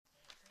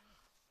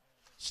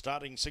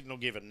Starting signal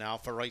given now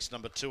for race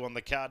number 2 on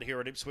the card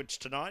here at Ipswich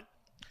tonight.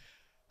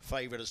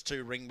 Favourite is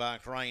 2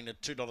 Ringbark Rain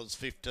at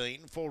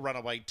 $2.15. 4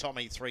 Runaway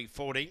Tommy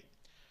 $3.40.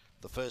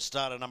 The first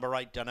starter, number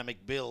 8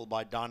 Dynamic Bill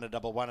by Dinah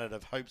 11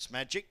 of Hope's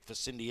Magic for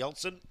Cindy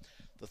Elson.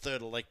 The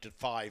third elected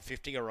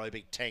 $5.50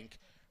 Aerobic Tank,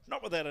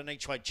 not without an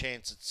each way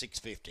chance at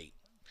 $6.50.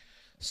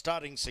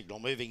 Starting signal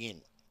moving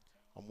in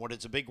on what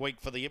is a big week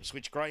for the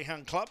Ipswich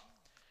Greyhound Club.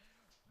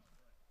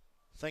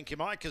 Thank you,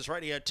 Mike, as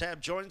Radio Tab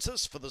joins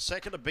us for the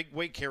second, a big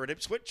week here at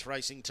Ipswich,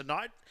 racing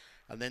tonight,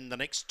 and then the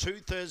next 2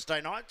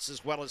 Thursday nights,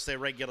 as well as their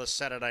regular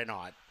Saturday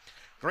night.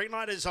 Green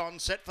light is on,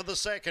 set for the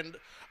second.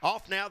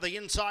 Off now, the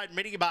inside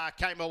minibar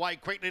came away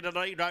quickly to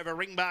lead over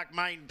Ringbark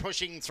Main,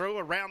 pushing through.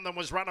 Around them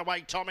was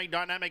Runaway Tommy,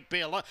 Dynamic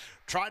Bill.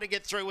 Tried to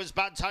get through was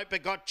Bud's Hope,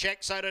 but got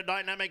checked, so did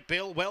Dynamic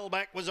Bill. Well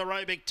back was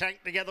Aerobic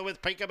Tank together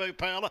with Peekaboo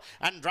Pearl,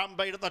 and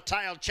Drumbeat at the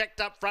tail.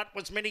 Checked up front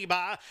was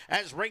Minibar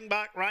as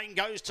Ringbark Rain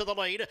goes to the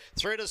lead.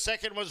 Through to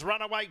second was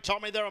Runaway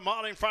Tommy. They're a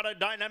mile in front of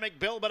Dynamic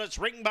Bill, but it's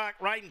Ringbark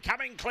Rain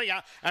coming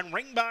clear, and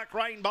Ringbark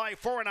Rain by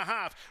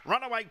 4.5.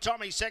 Runaway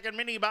Tommy second,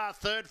 Minibar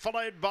third,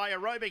 followed by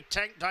Aerobic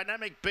Tank,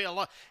 Dynamic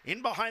Bill.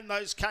 In behind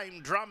those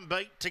came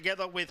Drumbeat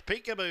together with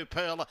Peekaboo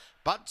Pearl.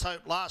 Bud's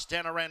Hope last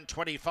down around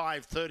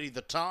 25.30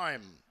 the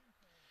time.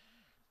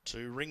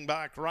 To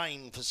Ringbark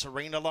Rain for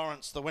Serena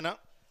Lawrence, the winner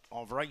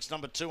of race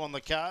number 2 on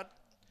the card.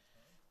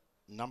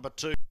 Number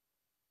 2.